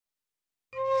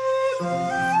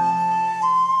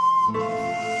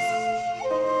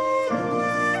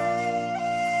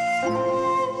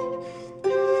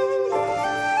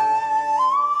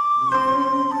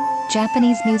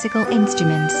Japanese musical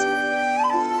instruments.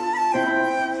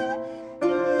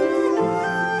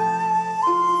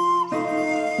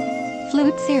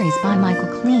 Flute series by Michael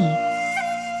Klee.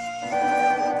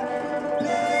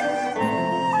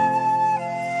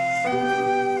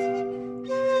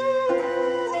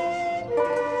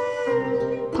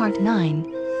 Part 9.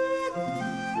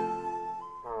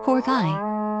 Horagai.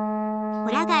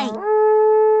 Horagai.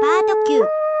 Part 9.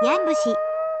 Yamabushi.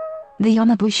 The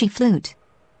Yamabushi flute.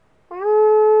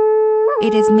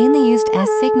 It is mainly used as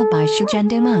signal by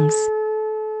Shugendo monks.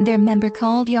 Their member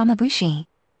called Yamabushi.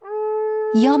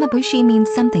 Yamabushi means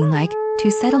something like to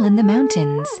settle in the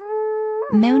mountains.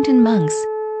 Mountain monks.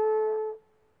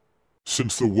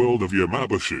 Since the world of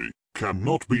Yamabushi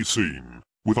cannot be seen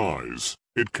with eyes,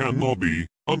 it cannot be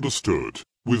understood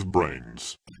with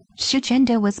brains.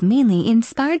 Shugendo was mainly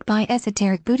inspired by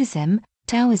esoteric Buddhism,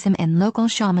 Taoism and local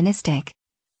shamanistic.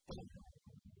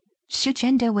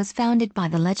 Shugendo was founded by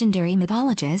the legendary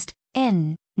mythologist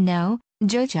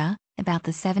Gyoja about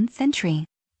the 7th century.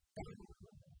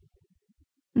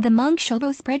 The monk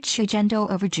Shōbō spread Shugendo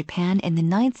over Japan in the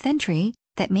 9th century,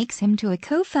 that makes him to a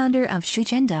co-founder of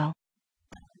Shugendo.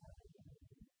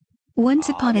 Once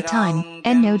upon a time,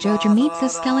 Onjoji meets a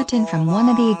skeleton from one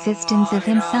of the existence of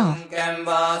himself.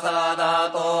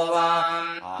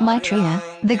 Maitreya,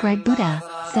 the great Buddha,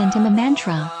 sent him a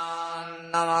mantra.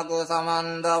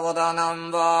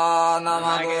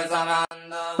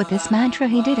 With this mantra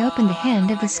he did open the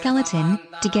hand of the skeleton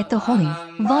to get the holy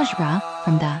Vajra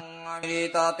from the.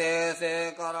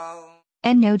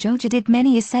 Onjoji did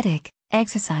many ascetic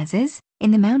exercises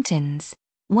in the mountains.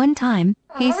 One time,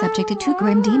 he subjected 2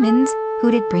 grim demons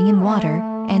who did bring him water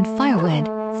and firewood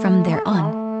from there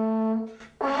on.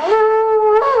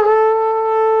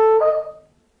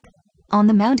 On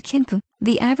the Mount Kinpu,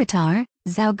 the avatar,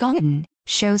 Zao Gongen,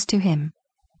 shows to him.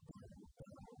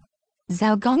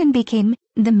 Zao Gongen became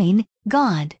the main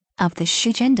god of the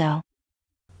Shugendo.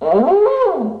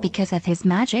 Because of his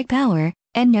magic power,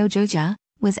 Onjoji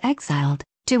was exiled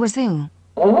to a zoo.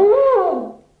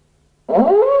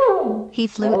 He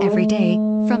flew every day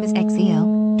from his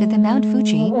exile to the Mount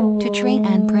Fuji to train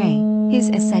and pray his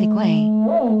ascetic way.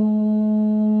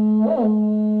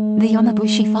 The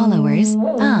Yamabushi followers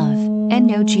of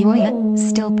Onjoji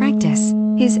still practice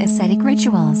his ascetic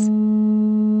rituals.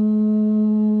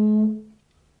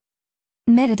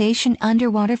 Meditation under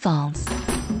waterfalls.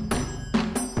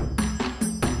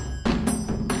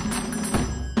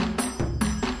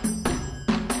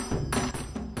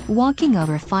 Walking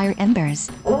over fire embers.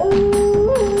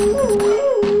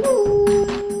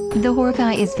 The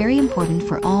Horagai is very important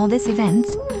for all these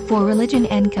events, for religion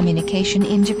and communication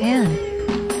in Japan.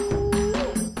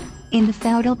 In the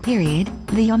feudal period,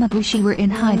 the Yamabushi were in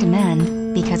high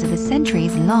demand because of the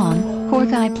centuries-long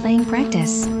Horagai playing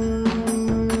practice.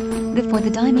 Before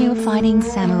the daimyo fighting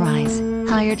samurais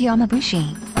hired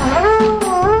Yamabushi.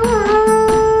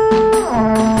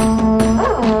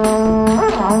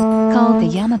 Called the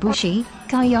Yamabushi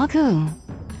Kyaku.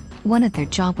 One of their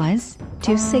job was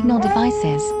to signal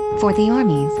devices for the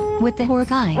armies with the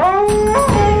Horagai.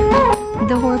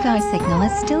 The Horagai signal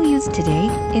is still used today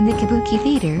in the Kabuki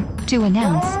theater to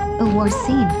announce a war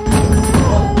scene.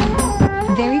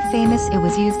 Very famous, it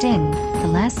was used in The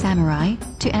Last Samurai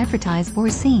to advertise war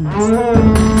scenes.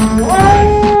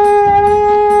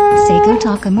 Saigo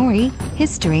Takamori,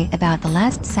 History about the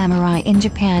Last Samurai in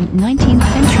Japan, 19th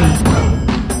century.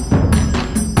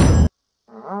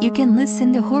 You can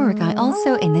listen to Horagai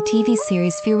also in the TV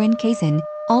series Furin Kaisen,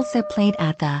 also played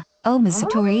at the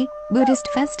Ominesan Buddhist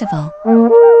Festival.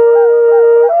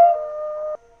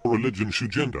 Religion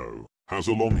Shugendo has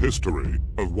a long history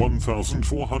of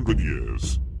 1,400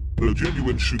 years. The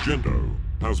genuine Shugendo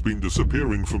has been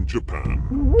disappearing from Japan.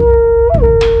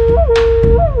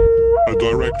 A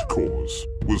direct cause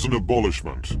was an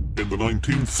abolishment in the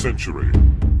 19th century.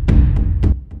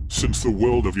 Since the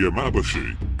world of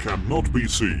Yamabushi cannot be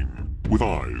seen with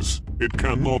eyes, it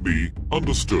cannot be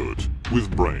understood with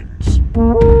brains.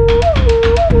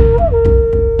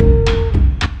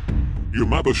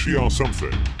 Yamabushi are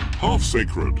something half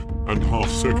sacred and half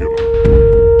secular.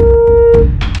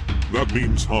 That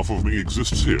means half of me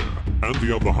exists here, and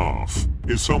the other half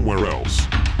is somewhere else.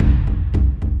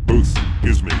 Both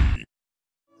is me.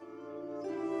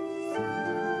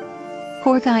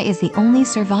 Horagai is the only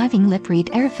surviving lip-reed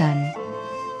aerophone.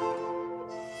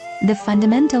 The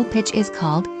fundamental pitch is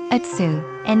called Atsu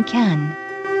and Kan.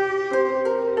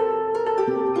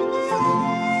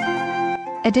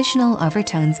 Additional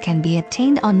overtones can be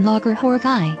obtained on lager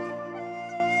Horagai.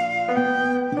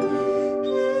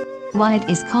 Why it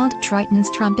is called Triton's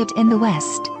trumpet in the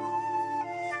West.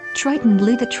 Triton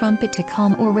blew the trumpet to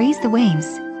calm or raise the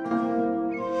waves.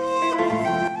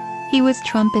 He was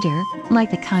trumpeter, like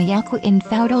the Kyaku in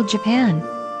feudal Japan.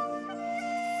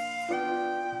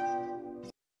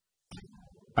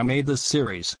 I made this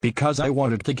series because I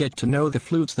wanted to get to know the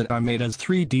flutes that I made as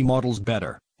 3D models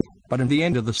better. But in the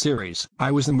end of the series,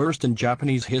 I was immersed in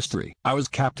Japanese history. I was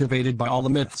captivated by all the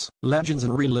myths, legends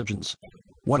and religions.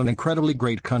 What an incredibly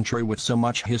great country with so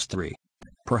much history.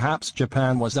 Perhaps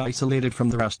Japan was isolated from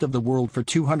the rest of the world for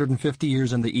 250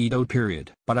 years in the Edo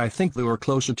period, but I think they were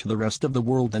closer to the rest of the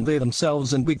world than they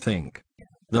themselves and we think.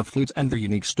 The flutes and their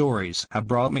unique stories have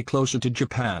brought me closer to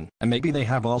Japan, and maybe they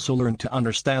have also learned to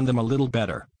understand them a little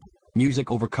better.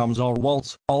 Music overcomes all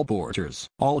walls, all borders,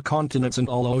 all continents and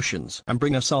all oceans, and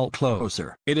bring us all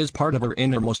closer. It is part of our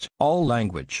innermost, all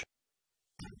language.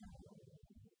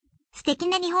 素敵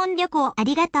な日本旅行あ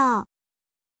りがとう。